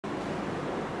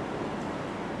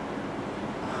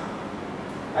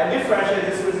I differentiate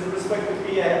this with respect to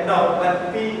P and no, when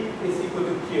P is equal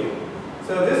to Q.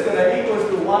 So this is going to equal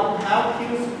to 1/2 Q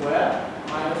squared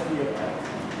minus V of x.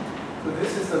 So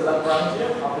this is the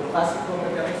Lagrangian of the classical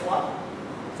mechanics one.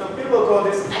 So people call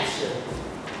this action.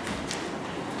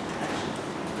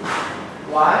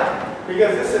 Why?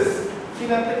 Because this is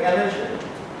kinetic energy.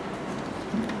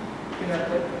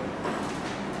 Kinetic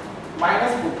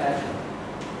minus potential.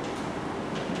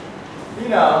 You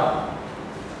know,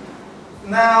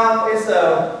 now it's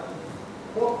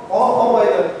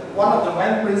always one of the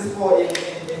main principles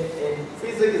in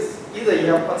physics is either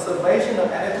you have conservation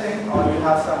of anything or you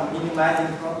have some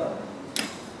minimizing problem.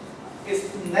 It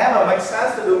never makes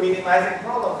sense to do minimizing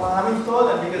problem for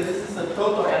Hamiltonian because this is a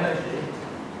total energy.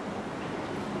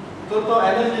 Total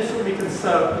energy should be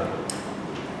conserved.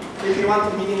 If you want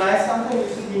to minimize something, you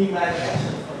should minimize the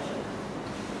action function.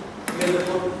 Because the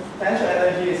potential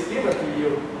energy is given to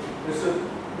you, you should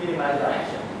minimize the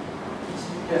action.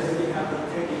 Yes, we have to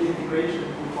take the integration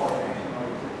before the action.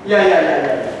 Yeah.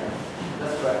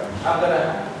 That's right. I'm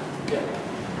gonna, yeah.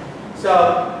 So,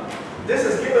 this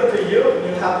is given to you,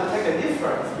 you have to take a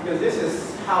difference because this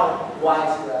is how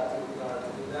wise you are to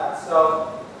do that.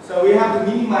 So we have to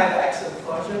minimize the action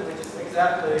function, which is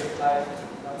exactly like,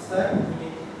 let's say,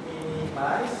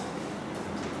 minimize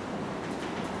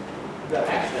the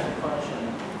action function.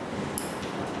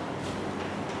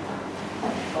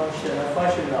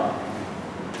 Functional.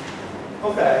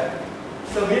 Okay.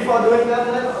 So before doing that,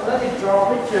 let me draw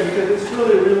a picture because it's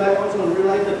really also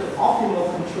related to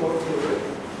optimal control theory.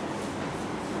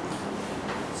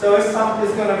 So it's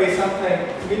going to be something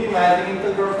minimizing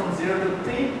integral from 0 to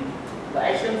t. The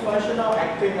action functional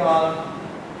acting on.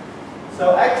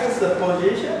 So x is the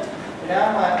position,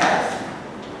 gamma s,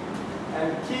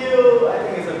 and q I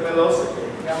think is a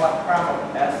velocity, gamma prime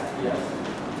of s. Yes.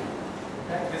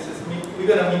 Okay. This is we're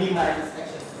going to minimize this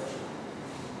action function.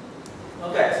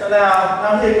 Okay. So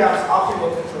now here comes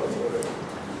optimal control theory.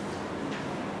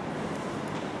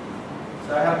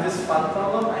 So I have this fun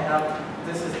problem. I have.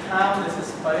 This is time, this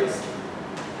is space,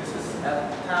 this is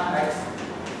at time x.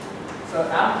 So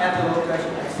I'm at the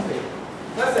location x3.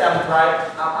 Let's say I'm driving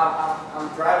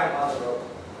on the road.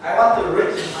 I want to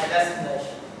reach my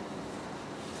destination.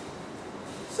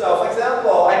 So for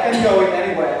example, I can go in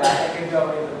anywhere. Like I can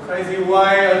go in a crazy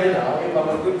way, or if I'm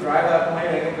a good driver,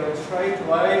 maybe I can go straight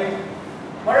way,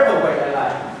 whatever way I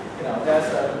like.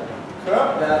 There's a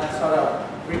curve that sort of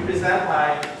represents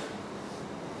my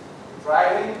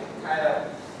driving kind of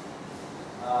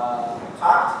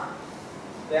part.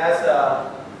 There's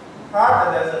a part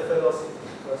and there's a velocity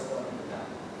corresponding to that.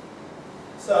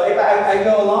 So if I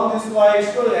go along this way,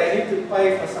 surely I need to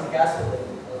pay for some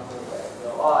gasoline along the way.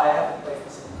 Or I have to pay for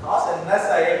some cost. And let's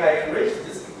say if I reach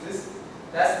this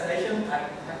destination, I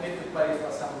need to pay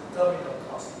for some terminal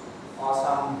cost. Or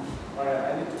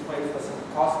I need to pay for some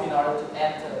cost in order to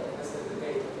enter the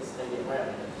gate of the stadium,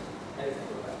 anything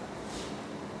like that.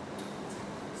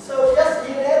 So just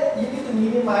you need to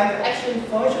minimize the action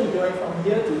function going from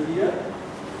here to here,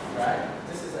 right?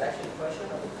 This is the action function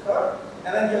of the curve,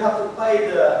 and then you have to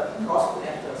pay the cost to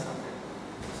enter something.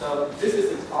 So this is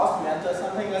the cost to enter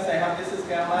something. Let's say this is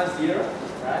gamma 0,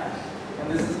 right?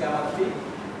 And this is gamma t.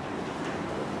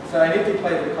 So I need to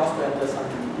pay the cost to enter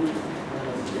something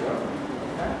gamma 0.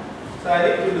 Okay? So I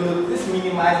need to do this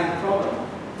minimizing problem.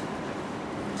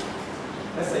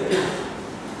 Let's say this.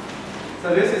 So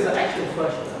this is the action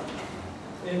function.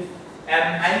 And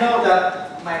I know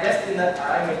that my destination,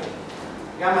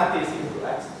 gamma t is equal to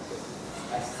x.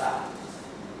 I start.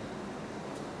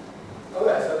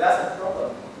 Okay, so that's a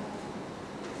problem.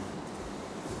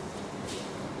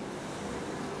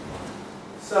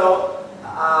 So,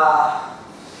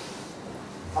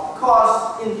 of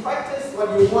course, in practice, what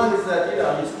you want is that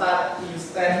you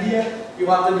stand here, you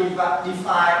want to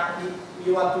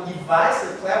devise a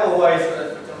clever way so that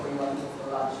you can want to go for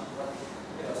lunch.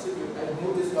 So I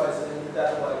move this way, so then move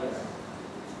that way.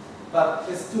 But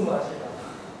it's too much.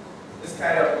 It's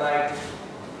kind of like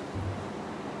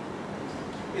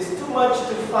it's too much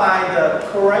to find the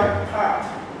correct part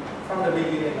from the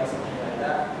beginning or something like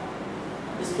that.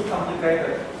 It's too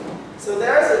complicated. So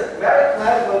there's a very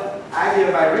clever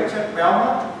idea by Richard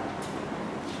Bellman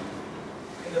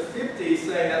in the 50s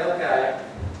saying that okay,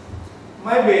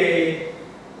 maybe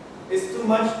it's too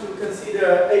much to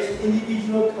consider each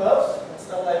individual curves.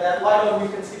 Stuff like that. Why don't we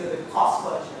consider the cost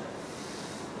function?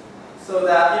 So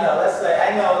that let's say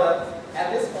I know that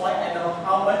at this point I know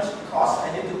how much cost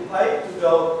I need to pay to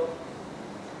go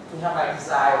to have my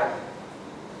desired,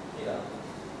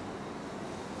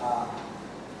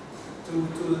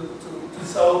 to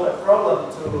solve a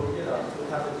problem, to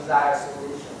have a desired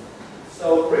solution.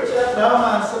 So Richard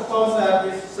Bellman suppose that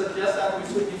we suggest that we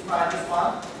should define this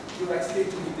one, uxt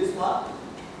to be this one.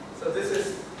 So this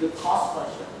is the cost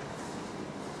function.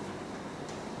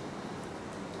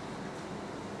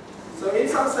 So in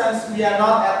some sense, we are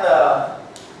not at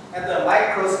the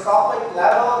microscopic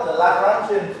level, the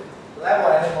Lagrangian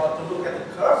level anymore to look at the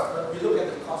curves, but we look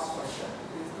at the cost function.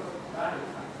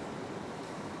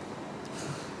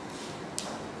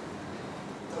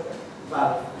 Okay.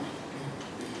 Value.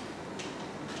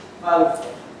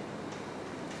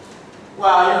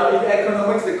 Well, you know, in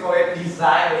economics they call it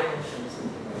design function,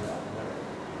 something like that.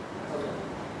 Okay.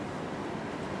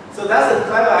 So that's the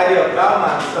clever idea of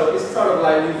Bellman. So it's sort of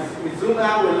like we zoom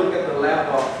out, we look at the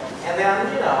level, and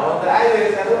then you know the idea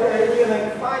is that okay, we're gonna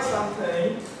find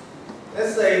something.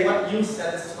 Let's say what you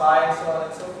satisfy and so on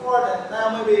and so forth, and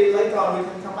now maybe later on we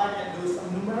can come back and do some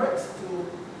numerics to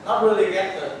not really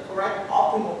get the correct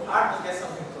optimal part, but get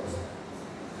something close.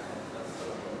 That's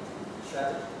sort of the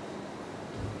strategy.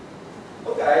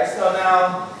 Okay, so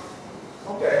now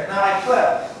I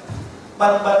clip.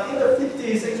 But in the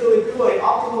 50s, actually people in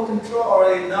optimal control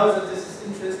already know that this is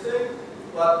interesting,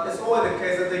 but it's always the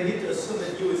case that they need to assume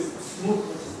that U is smooth,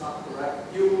 which is not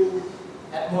correct. U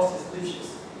at most is licious.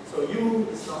 So U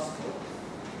is not smooth.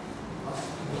 Not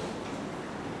smooth.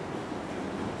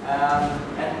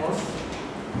 At most,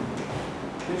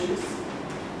 licious.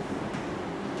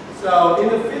 So in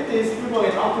the 50s, people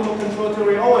in optimal control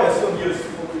theory always assume U is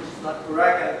smooth, which is not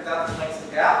correct, and that makes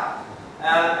a gap.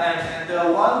 And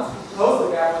the one who closed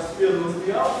the gap was Phil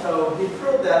Lucio. So he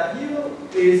proved that U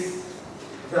is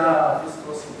the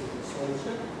viscosity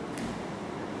solution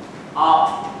of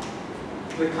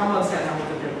the common set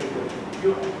Hamilton equation.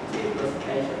 U t plus h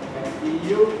of x du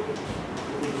equal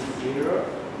to 0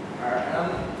 Rm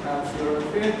times 0 to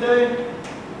infinity.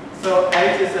 So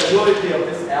h is the unity of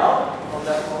this L from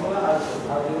that formula.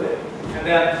 I'll do it. And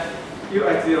then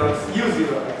ux0 is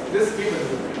u0x. This given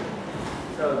to me.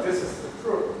 So this is the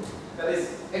proof. That is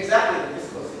exactly the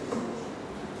viscosity solution.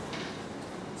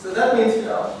 So that means, you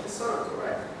know, it's sort of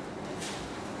correct.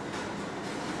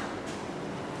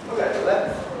 Okay, so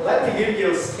let me give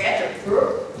you a sketch of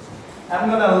proof. I'm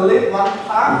going to leave one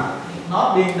part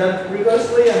not being done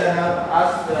rigorously, and then I'll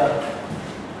ask the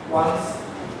ones,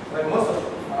 like most of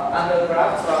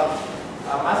undergrads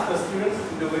or master students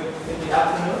to do it in the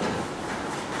afternoon,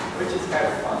 which is kind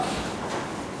of fun.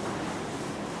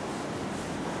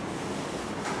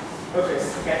 Okay,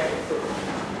 sketch of proof.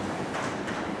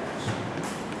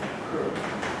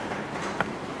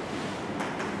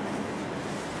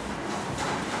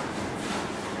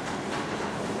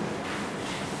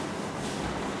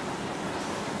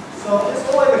 So it's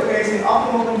always the case in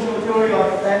optimal control theory or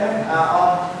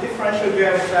on differential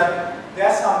geometry that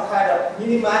there's some kind of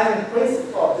minimizing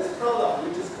principle of this problem,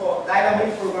 which is called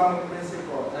dynamic programming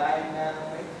principle.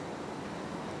 Dynamic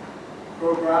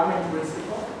programming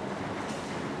principle.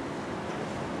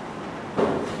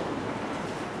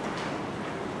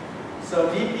 So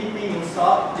DPP in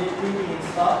short, DPP in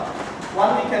short. When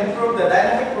we can prove the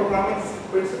dynamic programming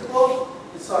principle,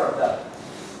 it's sort of that.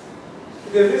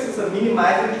 Because this is a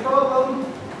minimizing problem,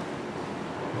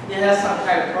 it has some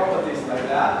kind of properties like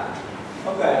that.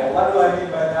 Okay, what do I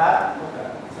mean by that?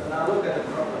 Okay, so now look at the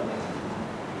problem.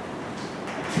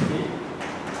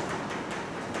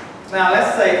 Now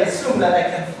let's say, assume that I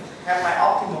can have my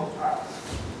optimal part.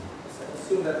 So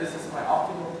assume that this is my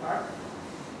optimal part.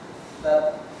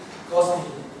 That goes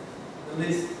me the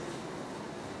least.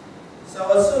 So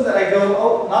assume that I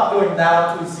go, not going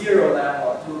down to 0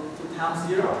 level, to town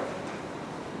 0.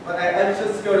 But I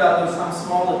just go down to some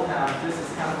smaller town. This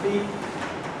is town P.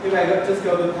 If I just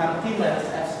go to town P minus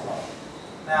epsilon.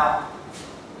 Now,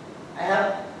 I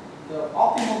have the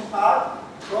optimal part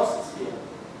crosses here.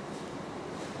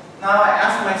 Now I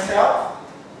ask myself,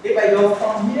 if I go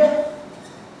from here,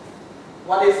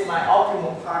 what is my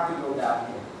optimal part to go down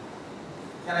here?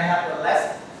 Can I have the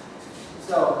less?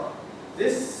 So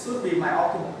this should be my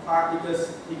optimal part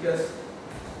because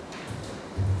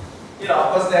you know,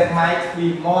 of course there might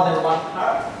be more than one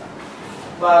part.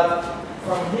 But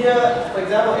from here, for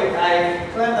example, if I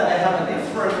claim that I have an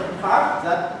infinite part,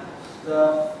 that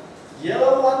the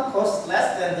yellow one costs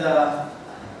less than the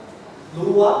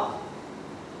blue one,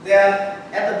 then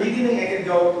at the beginning I can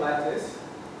go like this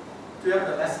to have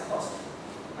the less cost,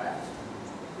 right?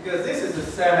 Because this is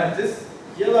the same and this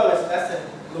yellow is less than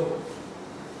blue,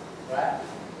 right?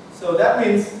 So that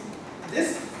means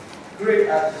this grid,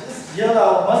 this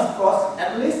yellow must cost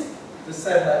at least the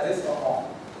same like this or more.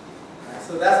 Right?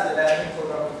 So that's the dynamic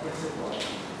programming principle.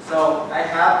 So I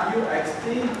have uxt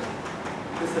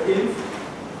is the inf.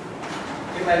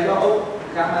 If I go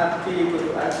gamma t equal to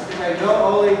x. If I go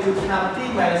only to gamma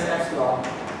t minus epsilon,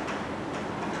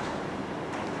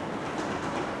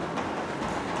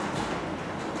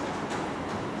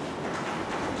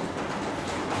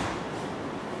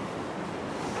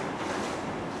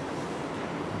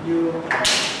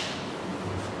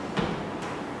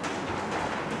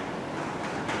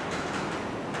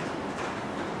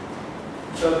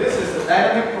 so this is the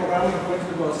dynamic programming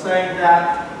principle saying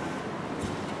that,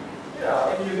 you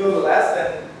know, if you do less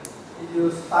than, if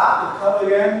you start the curve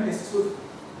again, it should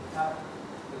have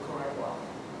the correct one.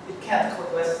 It can't go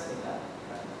less than that.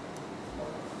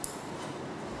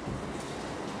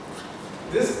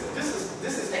 This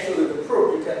is actually the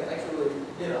proof. You can actually,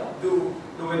 you know, do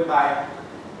it by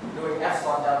doing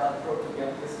epsilon delta proof to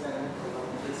get this dynamic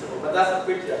programming principle. But that's a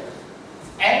picture.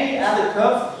 Any other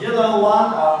curve, yellow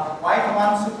one or white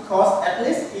one, should cost at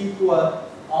least equal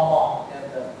or more than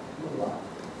the blue one.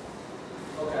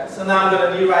 Okay, so now I'm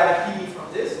going to rewrite a PD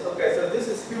from this. Okay, so this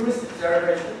is heuristic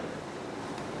derivation.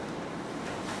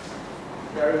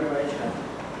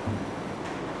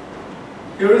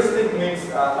 Heuristic means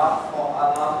not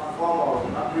formal,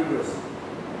 not rigorous.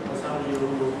 For some of you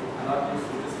who are not used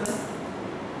to this,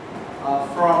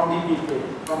 from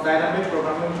DPP, from dynamic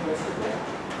programming principle.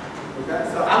 Okay,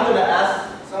 so I'm going to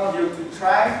ask some of you to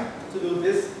try to do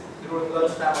this during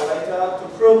lunchtime or later to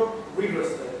prove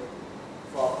rigorously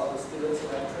for the students who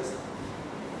are interested.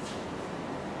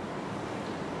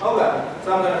 Okay,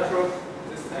 so I'm going to prove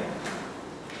this thing.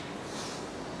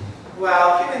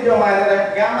 Well, keep in your mind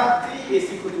that gamma t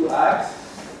is equal to x.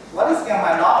 What is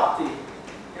gamma naught of t?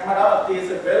 Gamma naught of t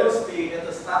is a velocity at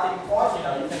the starting point. You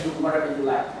know, you can do whatever you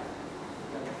like.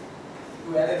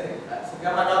 Do anything. Right? So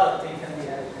gamma naught of t can be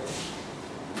anything.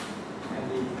 Can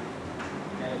be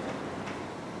anything.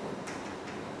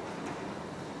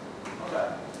 Okay.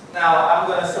 Now I'm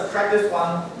going to subtract this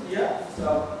one here.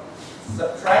 So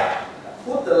subtract.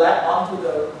 Put the left onto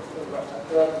the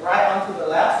right onto the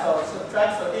left. So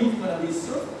subtract. So int is going to be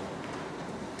sub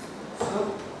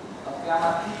of gamma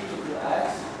t equal to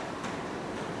x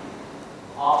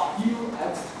of u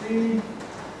xt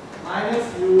minus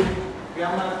u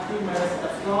gamma t minus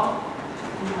epsilon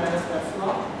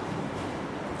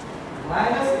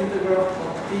minus integral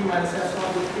of t minus epsilon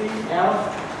to t l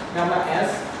gamma s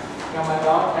gamma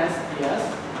dot s ds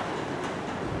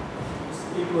is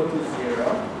equal to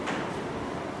 0.